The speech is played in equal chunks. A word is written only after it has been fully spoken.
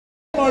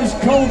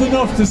almost cold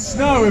enough to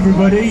snow,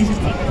 everybody.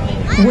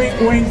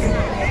 Wink, wink,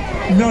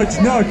 nudge,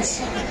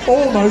 nudge.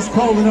 Almost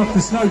cold enough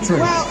to snow, Trish.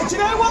 Well, do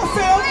you know what,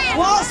 Phil?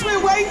 Whilst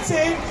we're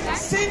waiting,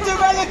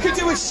 Cinderella could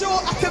do a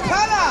short a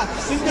cappella.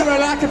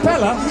 Cinderella a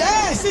cappella?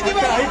 Yeah,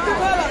 Cinderella a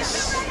cappella.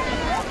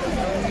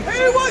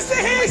 Who wants to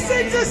hear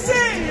Cinder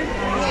sing?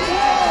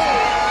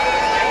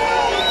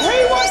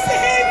 Who wants to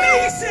hear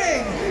me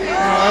sing?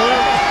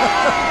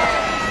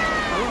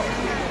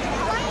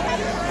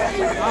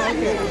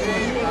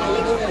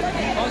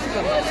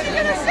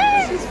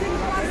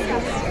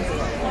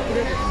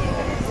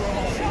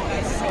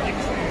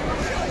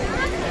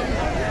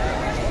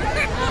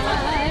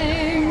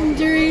 I'm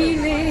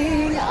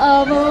dreaming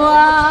of a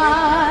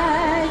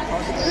white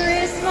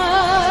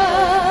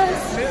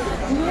Christmas,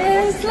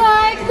 just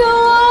like the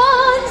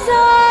ones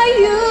I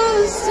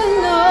used to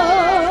know.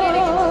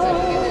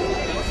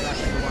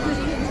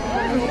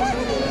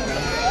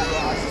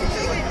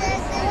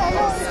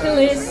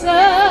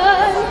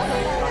 Listen,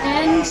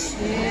 and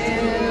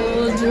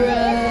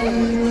children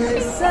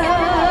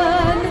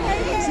listen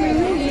to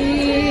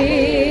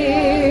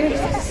hear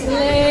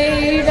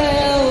sleigh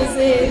bells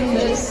in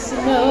the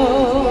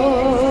snow.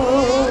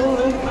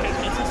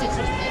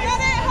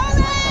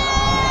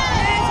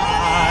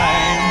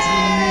 I'm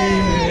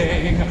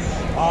dreaming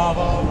of a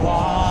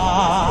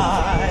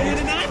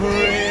white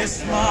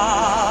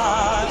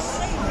Christmas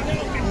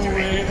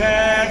with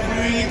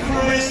every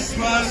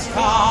Christmas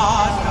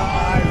card I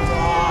write.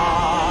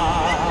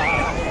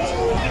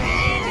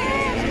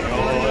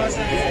 Your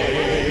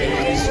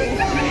days be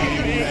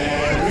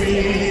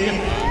merry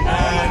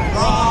and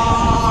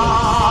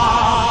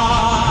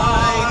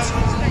bright,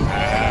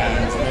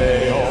 and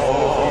may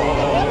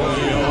all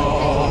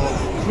your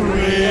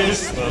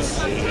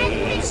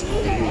Christmases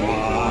be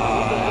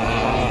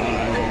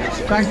white.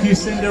 Thank you,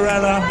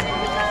 Cinderella.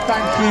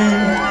 Thank you,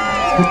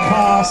 the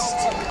cast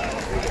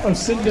of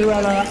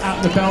Cinderella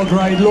at the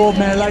Belgrade, Lord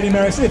Mayor, Lady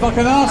Mayoress. If I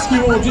can ask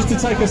you all just to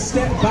take a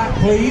step back,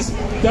 please.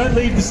 Don't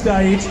leave the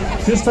stage.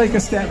 Just take a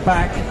step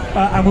back,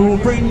 and we will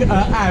bring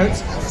out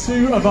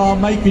two of our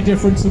Make a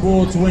Difference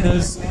Awards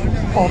winners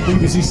on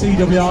BBC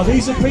CWR.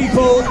 These are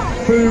people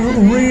who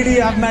really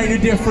have made a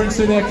difference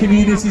to their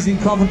communities in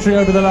Coventry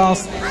over the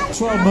last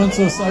 12 months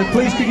or so.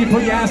 Please could you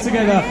put your hands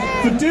together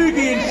for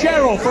Doogie and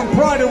Cheryl from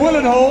Pride of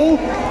Willenhall.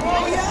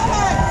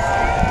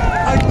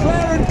 And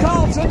Claire and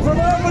Carlton from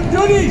Urban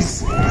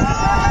Goodies.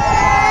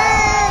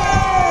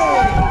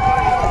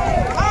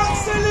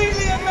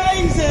 Absolutely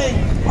amazing.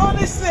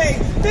 Honestly,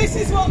 this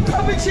is what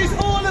Coventry is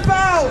all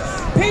about.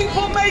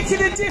 People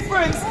making a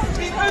difference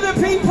in other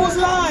people's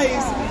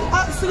lives.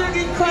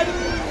 Absolutely incredible.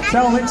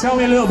 Tell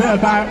me a little bit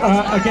about,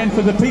 again,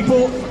 for the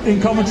people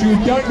in Coventry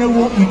who don't know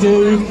what you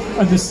do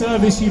and the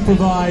service you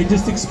provide,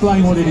 just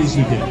explain what it is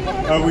you do.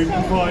 We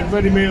provide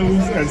ready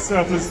meals and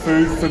surplus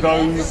food for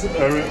those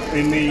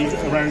in need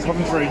around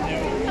Coventry.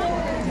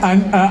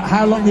 And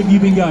how long have you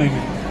been going?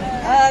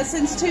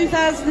 Since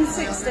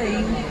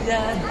 2016,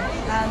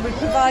 and we've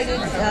provided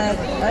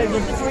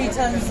over 3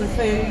 tons of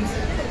food,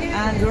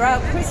 and we're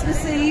out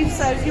Christmas Eve,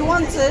 so if you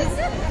want us,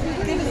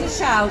 give us a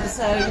shout,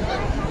 so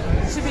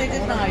it should be a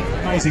good night.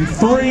 Amazing.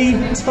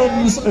 3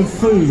 tons of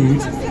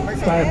food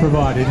they have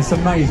provided. It's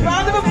amazing.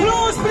 Round of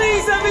applause,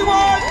 please,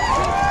 everyone.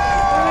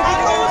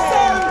 And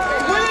also,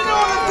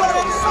 Willenhall have got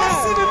a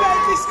massive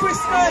event this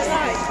Christmas.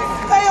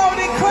 They are an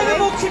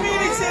incredible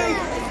community.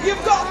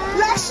 You've got,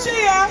 last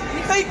year,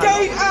 they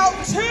gave out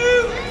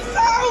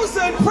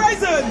 2,000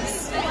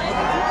 presents.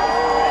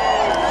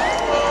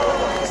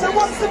 So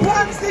what's the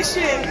plans this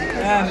year?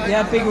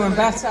 Yeah, bigger and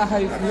better,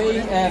 hopefully.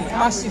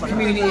 Massive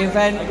community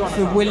event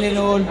for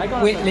Willenhall,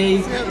 Whitley,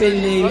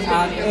 Binley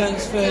and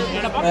Ernsford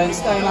and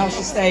Stonehouse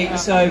Estate.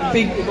 So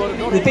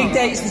the big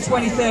date's the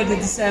 23rd of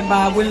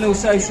December, Willenhall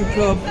Social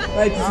Club.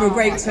 We're hoping for a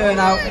great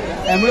turnout.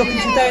 And we're looking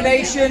for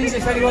donations.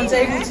 If anyone's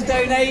able to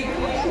donate,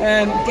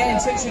 get in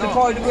touch with the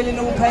Pride of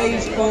Willenhall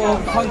page or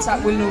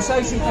contact Willenhall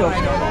Social Club.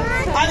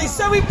 And it's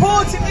so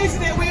important,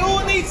 isn't it? We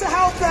all need to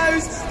help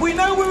those. We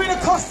know we're in a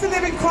cost of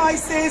living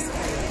crisis,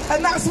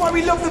 and that's why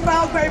we love the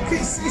Belgrade,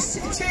 because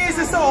it cheers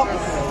us up.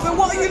 But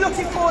what are you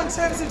looking for in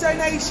terms of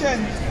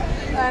donation?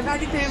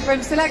 Anything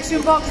from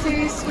selection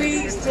boxes,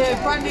 sweets, to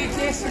brand new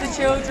gifts for the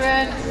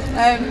children,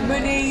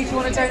 money if you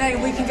want to donate,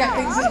 we can get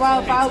things as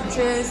well,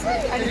 vouchers,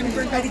 anything.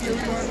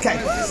 Okay.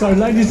 So,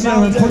 ladies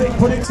and gentlemen,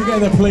 put it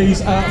together,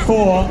 please,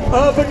 for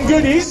Urban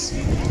Goodies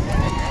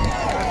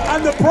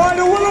and the Pride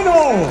of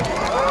Willenhall.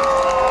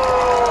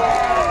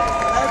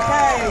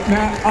 Okay.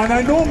 Now, I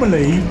know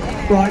normally,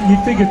 right,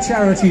 you'd think of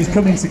charities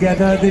coming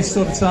together this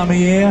sort of time of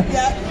year.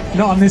 Yep.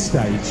 Not on this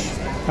stage,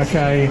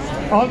 okay?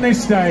 On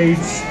this stage,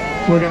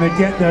 we're going to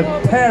get the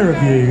pair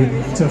of you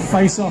to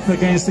face off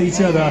against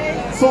each other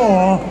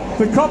for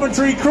the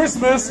Coventry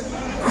Christmas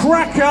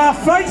Cracker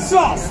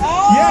Face-Off.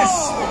 Oh!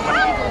 Yes.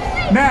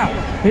 Now,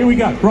 here we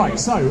go. Right,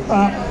 so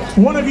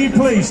one of you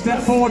please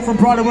step forward from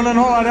Pride of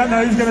Willenhall. I don't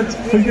know who's going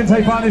to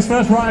take part in this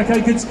first. Right,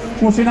 okay, good.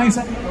 What's your name,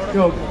 sir?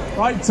 Doug.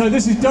 Right, so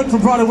this is Doug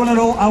from Pride of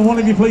Willenhall, and one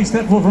of you please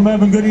step forward from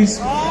Urban Goodies.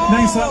 Oh!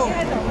 Name, sir?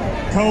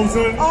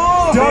 Colton.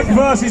 Oh, Doug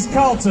versus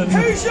Carlton.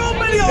 who's your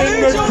million? In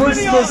Who's the your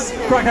Christmas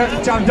million?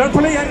 cracker. John, don't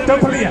pull it yet. Don't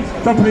pull it yet.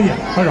 Don't pull it yet.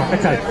 Hold on.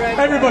 Okay.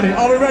 Everybody,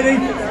 are we ready?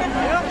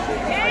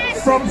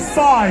 From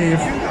 5,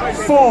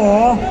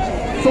 4,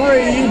 3, 2,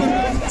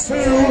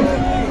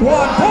 1.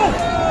 Pull!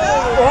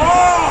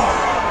 Oh!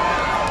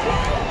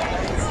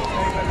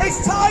 It's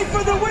time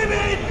for the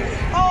women.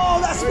 Oh,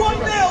 that's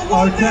 1-0.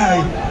 1-0. Okay.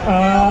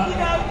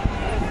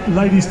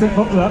 Ladies, step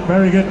up that.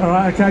 Very good. All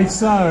right. Okay.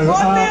 So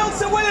 1-0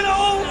 to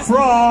Willenhall.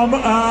 from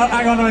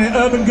hang on a minute.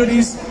 Urban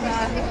Goodies,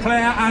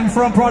 Claire, and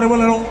from Pride of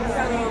Willenhall,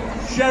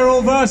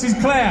 Cheryl versus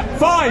Claire.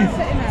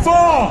 5,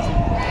 4.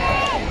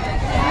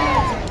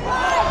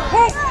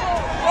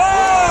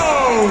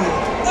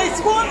 It's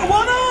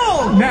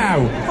 1-1-0.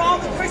 Now,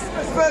 Father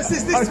Christmas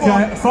versus this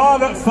okay,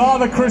 one.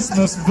 Father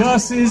Christmas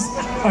versus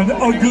an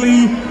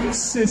ugly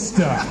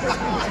sister.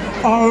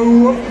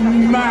 Oh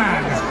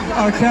man,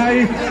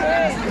 okay.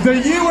 The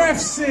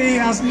UFC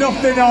has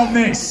nothing on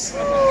this.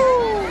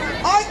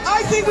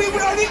 I think we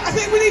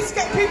need to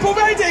get people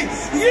ready.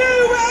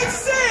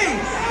 UFC!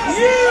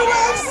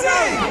 UFC!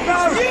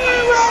 No.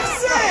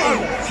 UFC!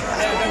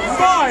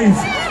 5,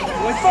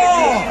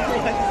 4,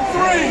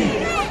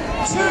 3,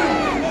 2,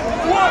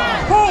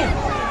 1, pull!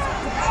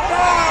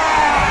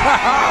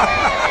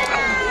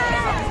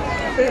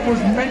 It was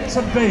meant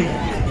to be.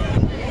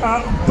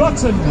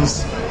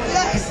 Buttons.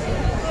 Yes!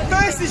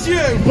 Versus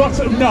you!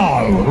 No,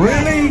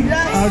 really?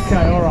 Yes.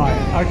 Okay, all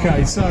right.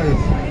 Okay, so.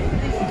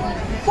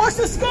 What's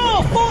the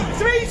score?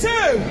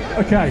 3-2!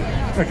 Okay.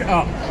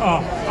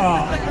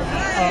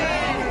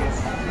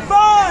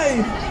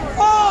 5,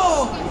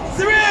 4,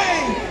 3,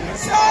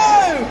 2!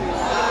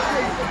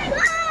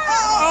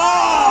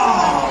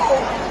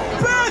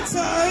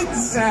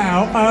 Buttons!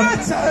 Now,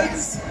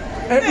 Buttons!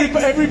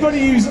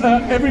 everybody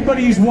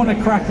who's won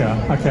a cracker,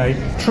 okay.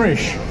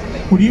 Trish,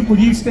 would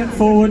you step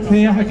forward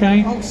here,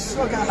 okay? Oh,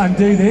 okay. And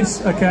do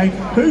this, okay?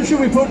 Who should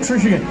we put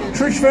Trish again?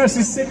 Trish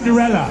versus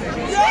Cinderella.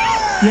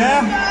 Yes!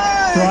 Yeah?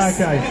 Yes! Right,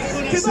 okay.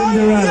 'Cause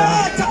Cinderella.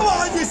 Yeah, come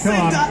on, you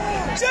Come on. Cinder.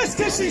 Just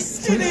because she's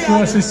skinnier.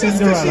 Versus Just 'cause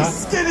Cinderella. she's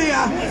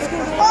skinnier.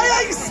 I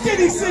ain't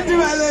skinny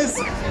Cinderellas.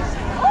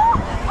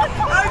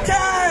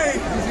 Okay.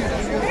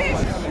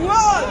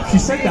 1. She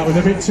said that with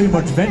a bit too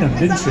much venom,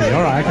 didn't she?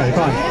 All right, okay,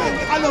 fine.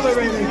 I love it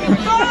really.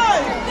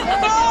 5,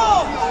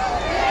 4.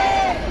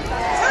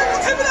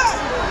 Give it up.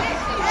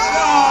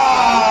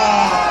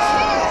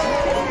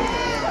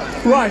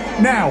 Right,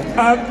 now,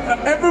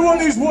 everyone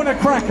who's won a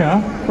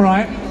cracker,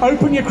 right,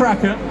 open your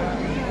cracker,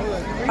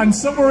 and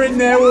somewhere in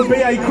there will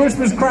be a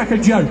Christmas cracker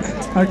joke,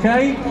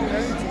 okay?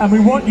 And we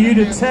want you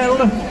to tell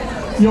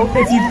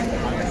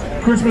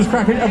Christmas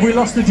cracker, have we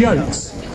lost the jokes?